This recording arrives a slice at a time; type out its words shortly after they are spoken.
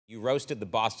You roasted the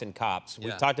Boston cops. Yeah.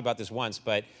 We've talked about this once,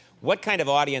 but what kind of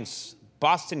audience,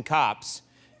 Boston cops,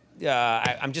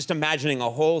 I'm just imagining a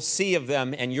whole sea of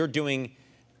them and you're doing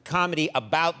comedy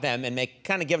about them and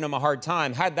kind of giving them a hard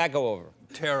time. How'd that go over?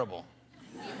 Terrible.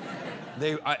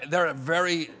 They're a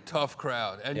very tough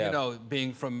crowd. And Yeah. you know,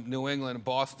 being from New England,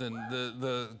 Boston,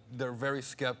 they're very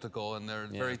skeptical and they're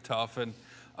very tough. And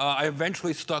I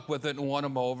eventually stuck with it and won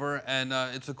them over. And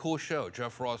it's a cool show,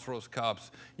 Jeff Ross Roast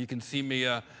Cops. You can see me.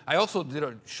 I also did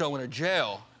a show in a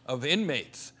jail of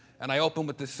inmates. And I opened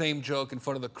with the same joke in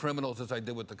front of the criminals as I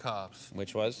did with the cops.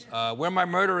 Which was? Where my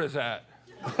murder is at.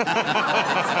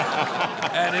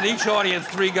 And in each audience,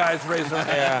 3 guys raised their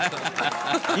hand.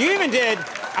 Yeah. You even did,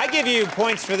 I give you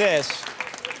points for this.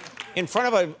 In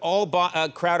front of a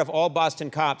crowd of all Boston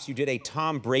cops, you did a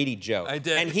Tom Brady joke. I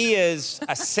did. And he is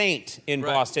a saint in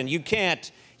Boston. You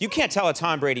can't tell a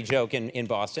Tom Brady joke in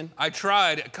Boston. I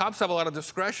tried. Cops have a lot of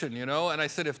discretion, you know? And I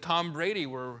said, if Tom Brady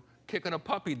were kicking a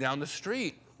puppy down the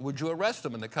street, would you arrest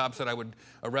him? And the cop said I would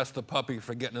arrest the puppy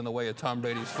for getting in the way of Tom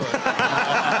Brady's foot.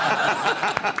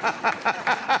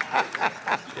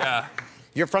 Yeah.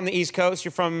 You're from the East Coast?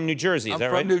 You're from New Jersey, is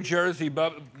that right? I'm from New Jersey,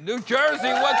 but New Jersey,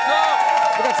 what's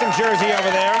up? We got some Jersey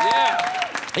over there. Yeah.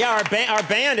 Yeah, our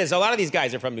band is, a lot of these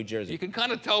guys are from New Jersey. You can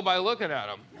kind of tell by looking at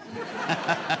them.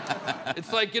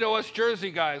 It's like, you know, us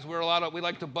Jersey guys, we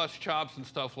like to bust chops and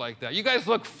stuff like that. You guys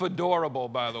look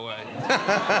fedorable, by the way.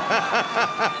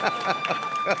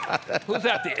 Who's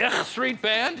that, the Street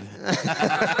Band?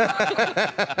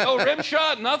 No rim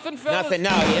shot, nothing, fellas? Nothing,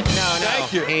 no.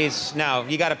 Thank you.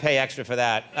 You got to pay extra for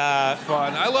that.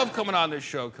 Fun. I love coming on this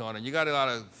show, Conan. You got a lot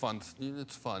of fun.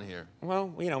 It's fun here.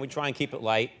 Well, you know, we try and keep it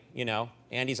light, you know.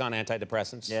 Andy's on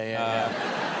antidepressants. Yeah.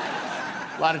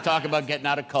 A lot of talk about getting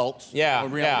out of cults. Yeah, Or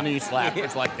real knee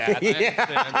slappers like that.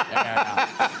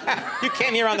 You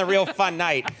came here on the real fun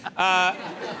night.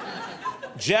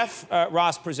 Jeff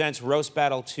Ross presents Roast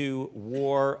Battle 2,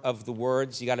 War of the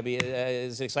Words. You got to be,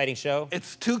 it's an exciting show.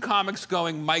 It's 2 comics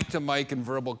going mic to mic in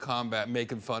verbal combat,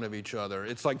 making fun of each other.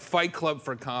 It's like Fight Club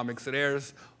for comics. It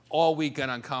airs all weekend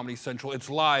on Comedy Central. It's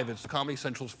live. It's Comedy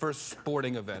Central's first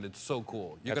sporting event. It's so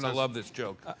cool. You're going to love this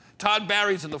joke. Todd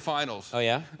Barry's in the finals. Oh,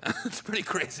 yeah? It's pretty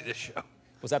crazy, this show.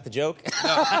 Was that the joke?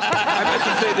 No, I meant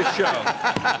to say the show.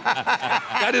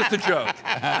 That is the joke.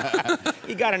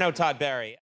 You got to know Todd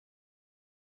Barry.